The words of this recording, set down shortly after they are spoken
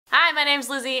Hi, my name's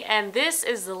Lizzie, and this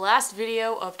is the last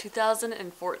video of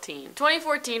 2014.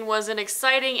 2014 was an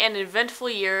exciting and eventful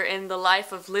year in the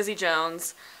life of Lizzie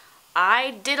Jones.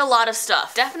 I did a lot of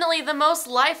stuff. Definitely the most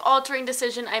life-altering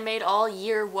decision I made all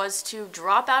year was to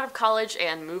drop out of college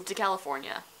and move to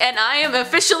California. And I am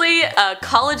officially a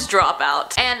college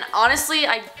dropout. And honestly,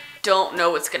 I don't know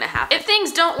what's gonna happen. If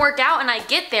things don't work out and I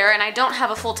get there and I don't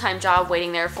have a full-time job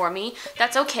waiting there for me,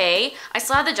 that's okay. I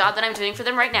still have the job that I'm doing for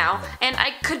them right now, and I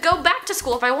could go back to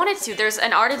school if I wanted to. There's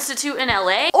an art institute in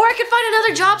LA, or I could find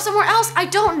another job somewhere else. I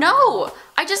don't know.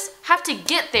 I just have to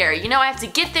get there, you know? I have to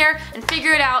get there and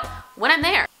figure it out when I'm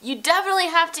there. You definitely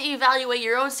have to evaluate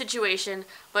your own situation,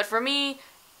 but for me,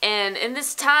 and in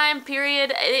this time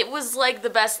period, it was like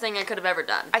the best thing I could have ever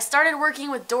done. I started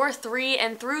working with Door 3,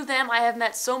 and through them I have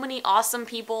met so many awesome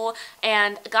people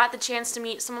and got the chance to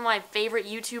meet some of my favorite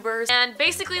YouTubers. And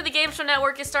basically the Game Show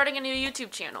Network is starting a new YouTube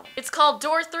channel. It's called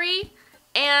Door 3,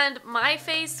 and my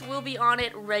face will be on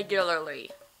it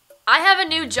regularly. I have a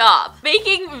new job,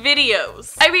 making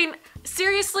videos. I mean,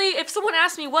 seriously, if someone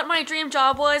asked me what my dream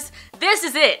job was, this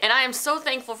is it! And I am so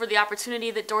thankful for the opportunity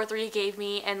that Door 3 gave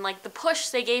me and like the push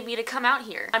they gave me to come out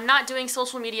here. I'm not doing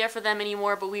social media for them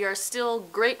anymore, but we are still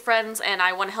great friends and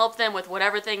I want to help them with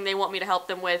whatever thing they want me to help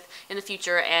them with in the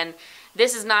future, and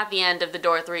this is not the end of the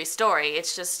Door 3 story.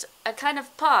 It's just a kind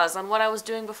of pause on what I was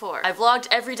doing before. I vlogged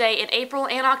every day in April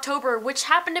and October, which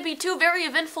happened to be two very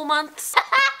eventful months.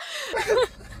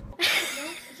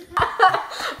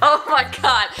 Oh my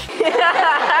god.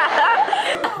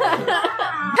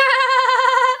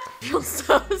 I feel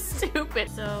so stupid.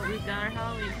 So we've got our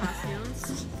Halloween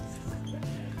costumes.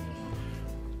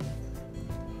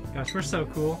 Gosh, we're so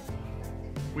cool.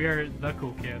 We are the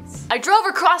cool kids. I drove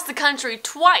across the country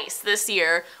twice this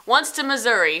year, once to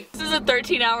Missouri. This is a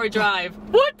 13-hour drive.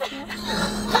 What the?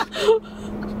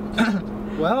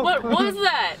 Well, what was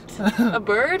that? A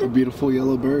bird? A beautiful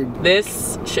yellow bird.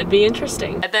 This should be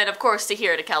interesting. And then, of course, to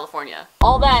here to California.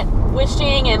 All that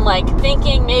wishing and like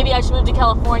thinking maybe I should move to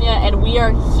California, and we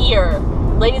are here.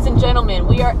 Ladies and gentlemen,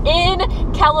 we are in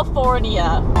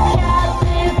California.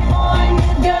 California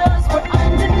girls, we're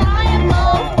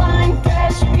undeniable. Fine,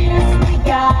 fresh views, we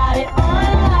got it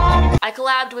on. I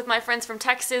collabed with my friends from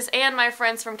Texas and my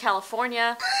friends from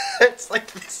California. It's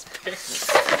like this big.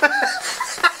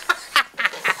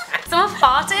 Someone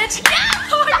farted? Yeah!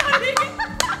 Oh my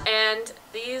god! And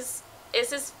these is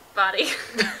his body.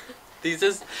 These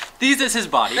is his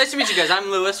body. Nice to meet you guys.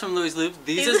 I'm Lewis from Louis Loop.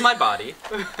 These is my body.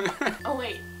 Oh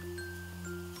wait.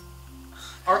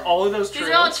 Are all of those true?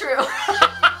 These are all true.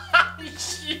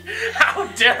 How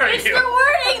dare you? It's the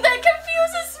wording that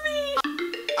confuses me.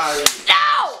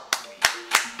 No!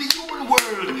 The whole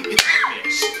world is a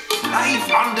mess.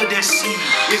 Life under the sea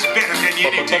is better than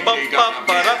anything they got.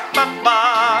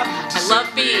 I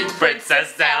love being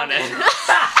Princess Down it.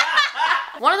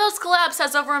 One of those collabs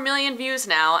has over 1 million views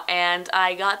now, and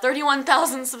I got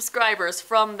 31,000 subscribers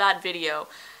from that video.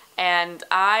 And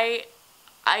I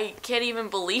can't even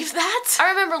believe that. I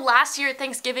remember last year at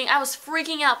Thanksgiving, I was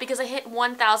freaking out because I hit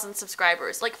 1,000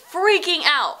 subscribers. Like, freaking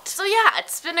out. So yeah,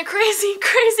 it's been a crazy,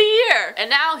 crazy year. And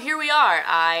now here we are.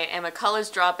 I am a college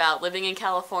dropout living in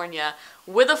California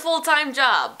with a full-time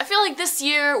job. I feel like this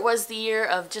year was the year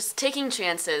of just taking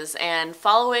chances and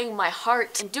following my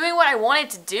heart and doing what I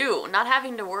wanted to do, not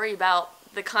having to worry about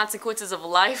the consequences of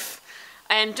life.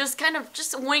 And just kind of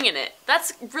just winging it.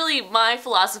 That's really my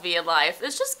philosophy in life,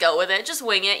 is just go with it, just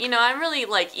wing it. You know, I'm really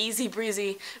like easy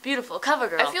breezy, beautiful cover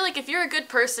girl. I feel like if you're a good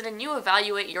person and you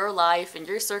evaluate your life and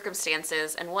your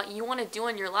circumstances and what you want to do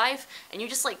in your life, and you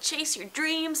just like chase your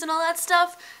dreams and all that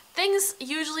stuff, things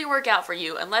usually work out for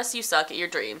you. Unless you suck at your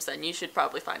dreams, then you should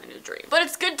probably find a new dream. But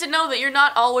it's good to know that you're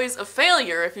not always a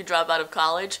failure if you drop out of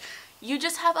college. You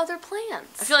just have other plans.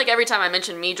 I feel like every time I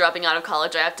mention me dropping out of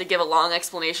college, I have to give a long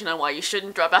explanation on why you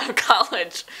shouldn't drop out of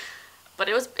college. But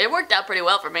it worked out pretty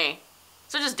well for me.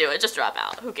 So just do it, just drop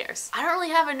out, who cares? I don't really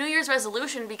have a New Year's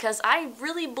resolution because I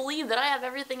really believe that I have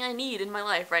everything I need in my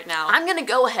life right now. I'm gonna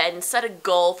go ahead and set a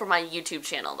goal for my YouTube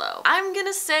channel though. I'm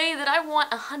gonna say that I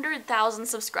want 100,000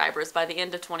 subscribers by the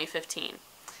end of 2015.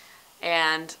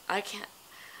 And I can't,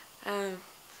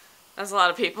 that's a lot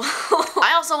of people.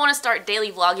 I also want to start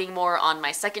daily vlogging more on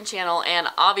my second channel and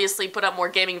obviously put up more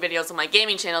gaming videos on my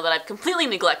gaming channel that I've completely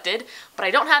neglected, but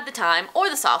I don't have the time or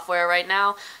the software right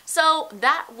now, so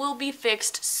that will be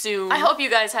fixed soon. I hope you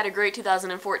guys had a great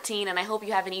 2014 and I hope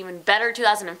you have an even better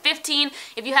 2015.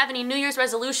 If you have any New Year's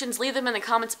resolutions, leave them in the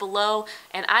comments below,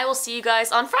 and I will see you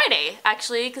guys on Friday,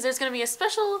 actually, because there's going to be a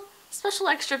special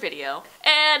extra video.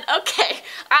 And okay,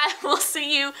 I will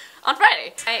see you on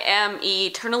Friday. I am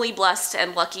eternally blessed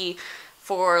and lucky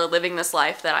for living this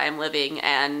life that I am living,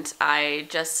 and I'm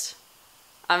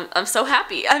so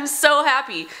happy. I'm so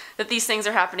happy that these things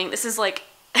are happening. This is like,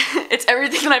 it's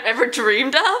everything that I've ever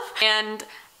dreamed of. And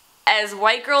as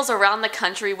white girls around the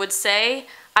country would say,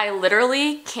 I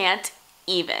literally can't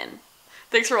even.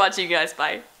 Thanks for watching, you guys.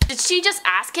 Bye. Did she just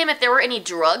ask him if there were any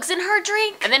drugs in her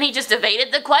drink? And then he just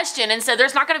evaded the question and said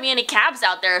there's not gonna be any cabs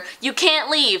out there. You can't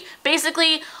leave.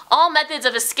 Basically, all methods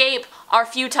of escape are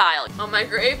futile. On my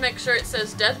grave, make sure it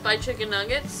says death by chicken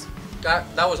nuggets. That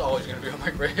was always gonna be on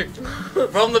my grave.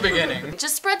 From the beginning.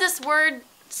 Just spread this word.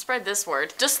 Spread this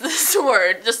word. Just this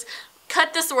word. Just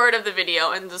cut this word of the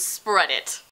video and just spread it.